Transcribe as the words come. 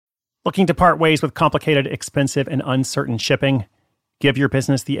Looking to part ways with complicated, expensive, and uncertain shipping? Give your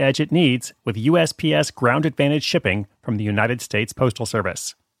business the edge it needs with USPS Ground Advantage shipping from the United States Postal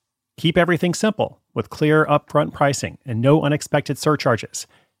Service. Keep everything simple with clear upfront pricing and no unexpected surcharges.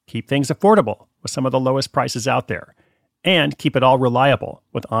 Keep things affordable with some of the lowest prices out there. And keep it all reliable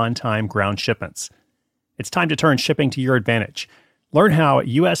with on-time ground shipments. It's time to turn shipping to your advantage. Learn how at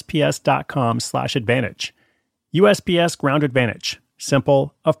USPS.com/advantage. USPS Ground Advantage.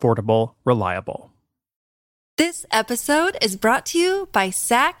 Simple, affordable, reliable. This episode is brought to you by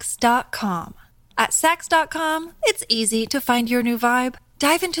Saks.com. At Saks.com, it's easy to find your new vibe.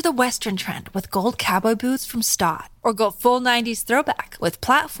 Dive into the Western trend with gold cowboy boots from Staud, or go full 90s throwback with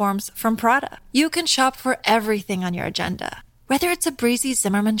platforms from Prada. You can shop for everything on your agenda, whether it's a breezy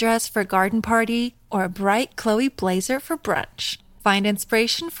Zimmermann dress for a garden party or a bright Chloe blazer for brunch. Find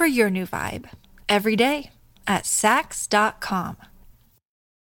inspiration for your new vibe every day at Saks.com.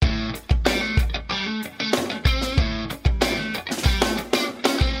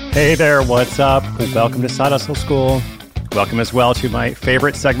 Hey there, what's up? Welcome to Side Hustle School. Welcome as well to my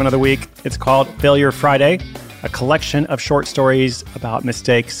favorite segment of the week. It's called Failure Friday, a collection of short stories about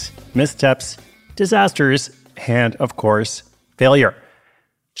mistakes, missteps, disasters, and, of course, failure.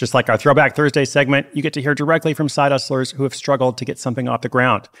 Just like our Throwback Thursday segment, you get to hear directly from side hustlers who have struggled to get something off the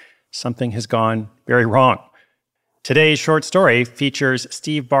ground. Something has gone very wrong. Today's short story features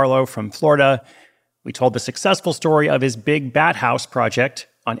Steve Barlow from Florida. We told the successful story of his Big Bat House project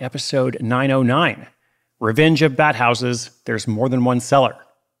on episode 909. Revenge of Bat Houses, There's More Than One Seller.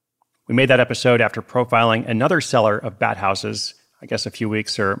 We made that episode after profiling another seller of bat houses, I guess a few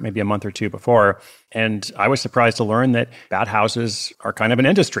weeks or maybe a month or two before. And I was surprised to learn that bat houses are kind of an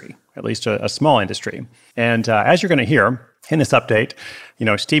industry, at least a small industry. And as you're going to hear in this update,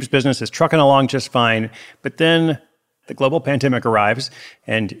 Steve's business is trucking along just fine. But then the global pandemic arrives,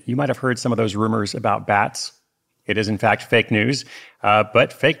 and you might have heard some of those rumors about bats. It is, in fact, fake news.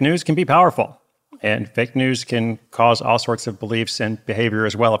 But fake news can be powerful. And fake news can cause all sorts of beliefs and behavior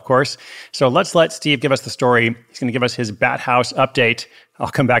as well, of course. So let's let Steve give us the story. He's going to give us his Bat House update. I'll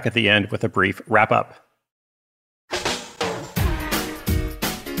come back at the end with a brief wrap-up.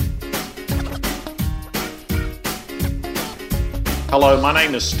 Hello, my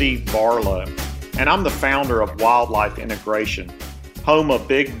name is Steve Barlow, and I'm the founder of Wildlife Integration, home of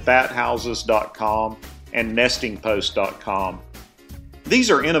BigBatHouses.com and NestingPost.com.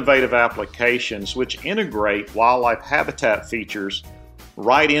 These are innovative applications which integrate wildlife habitat features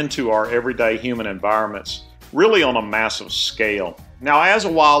right into our everyday human environments, really on a massive scale. Now, as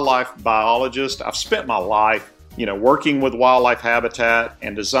a wildlife biologist, I've spent my life, working with wildlife habitat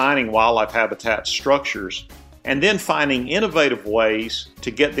and designing wildlife habitat structures, and then finding innovative ways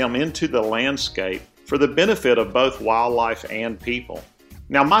to get them into the landscape for the benefit of both wildlife and people.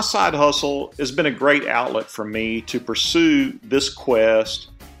 Now, my side hustle has been a great outlet for me to pursue this quest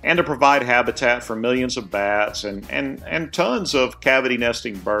and to provide habitat for millions of bats and tons of cavity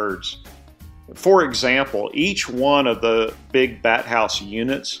nesting birds. For example, each one of the Big Bat House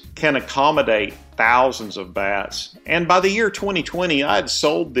units can accommodate thousands of bats. And by the year 2020, I had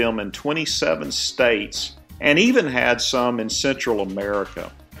sold them in 27 states and even had some in Central America.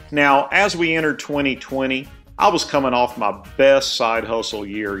 Now, as we entered 2020, I was coming off my best side hustle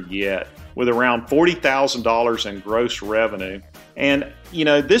year yet, with around $40,000 in gross revenue. And,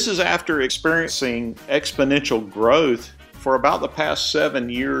 this is after experiencing exponential growth for about the past 7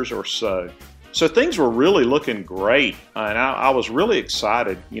 years or so. So things were really looking great, and I was really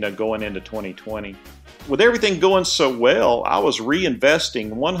excited, going into 2020. With everything going so well, I was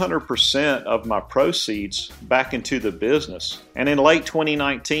reinvesting 100% of my proceeds back into the business. And in late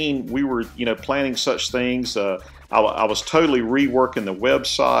 2019, we were, planning such things. I was totally reworking the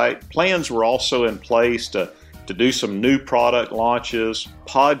website. Plans were also in place to do some new product launches,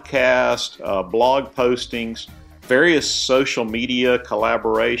 podcast, blog postings, various social media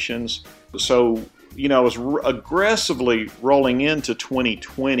collaborations. So, I was aggressively rolling into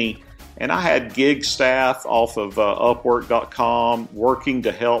 2020. And I had gig staff off of Upwork.com working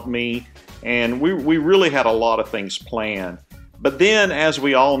to help me. And we really had a lot of things planned. But then, as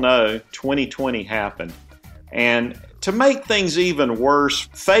we all know, 2020 happened. And to make things even worse,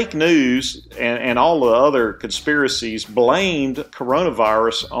 fake news and all the other conspiracies blamed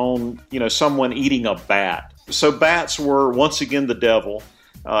coronavirus on, someone eating a bat. So bats were once again the devil.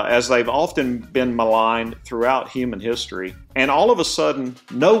 As they've often been maligned throughout human history. And all of a sudden,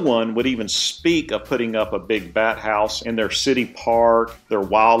 no one would even speak of putting up a big bat house in their city park, their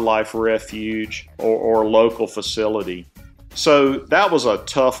wildlife refuge, or local facility. So that was a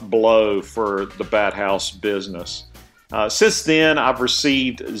tough blow for the bat house business. Since then, I've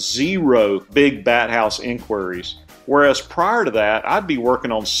received 0 big bat house inquiries, whereas prior to that, I'd be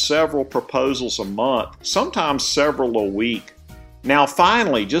working on several proposals a month, sometimes several a week. Now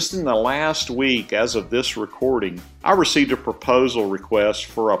finally, just in the last week as of this recording, I received a proposal request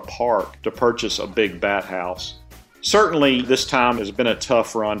for a park to purchase a big bat house. Certainly, this time has been a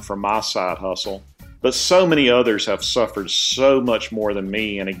tough run for my side hustle. But so many others have suffered so much more than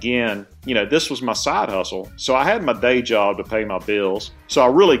me. And again, this was my side hustle. So I had my day job to pay my bills. So I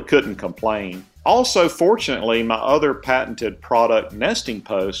really couldn't complain. Also, fortunately, my other patented product, Nesting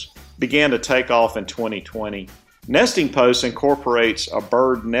Post, began to take off in 2020. Nesting Post incorporates a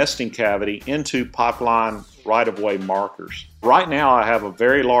bird nesting cavity into pipeline right-of-way markers. Right now, I have a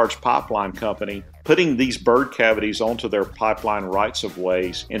very large pipeline company putting these bird cavities onto their pipeline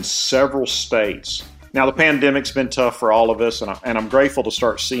rights-of-ways in several states. Now, the pandemic's been tough for all of us, and I'm grateful to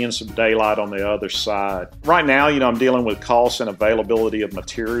start seeing some daylight on the other side. Right now, I'm dealing with costs and availability of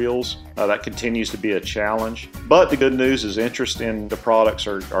materials. That continues to be a challenge. But the good news is interest in the products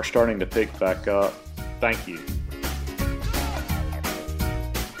are starting to pick back up. Thank you.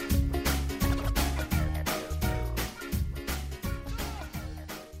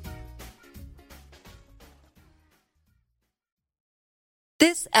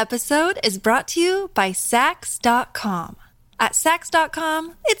 This episode is brought to you by Saks.com. At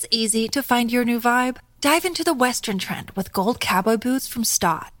Saks.com, it's easy to find your new vibe. Dive into the Western trend with gold cowboy boots from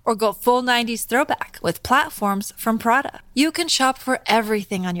Stott, or go full 90s throwback with platforms from Prada. You can shop for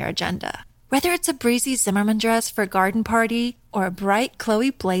everything on your agenda, whether it's a breezy Zimmermann dress for a garden party or a bright Chloe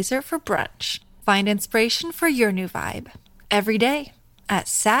blazer for brunch. Find inspiration for your new vibe every day at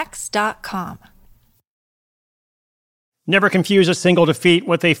Saks.com. Never confuse a single defeat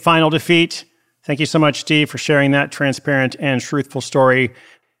with a final defeat. Thank you so much, Steve, for sharing that transparent and truthful story.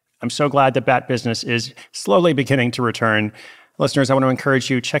 I'm so glad the bat business is slowly beginning to return. Listeners, I want to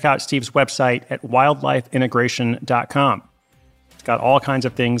encourage you, check out Steve's website at wildlifeintegration.com. It's got all kinds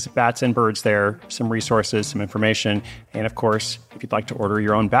of things, bats and birds there, some resources, some information. And of course, if you'd like to order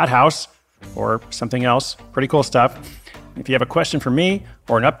your own bat house or something else, pretty cool stuff. If you have a question for me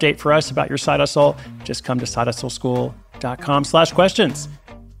or an update for us about your side hustle, just come to sidehustleschool.com/questions.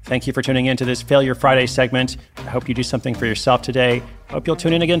 Thank you for tuning in to this Failure Friday segment. I hope you do something for yourself today. I hope you'll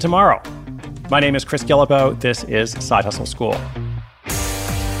tune in again tomorrow. My name is Chris Guillebeau. This is Side Hustle School.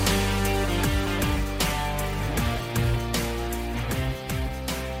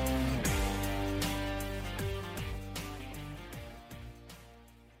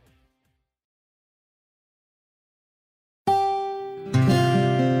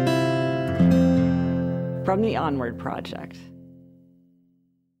 From the Onward Project.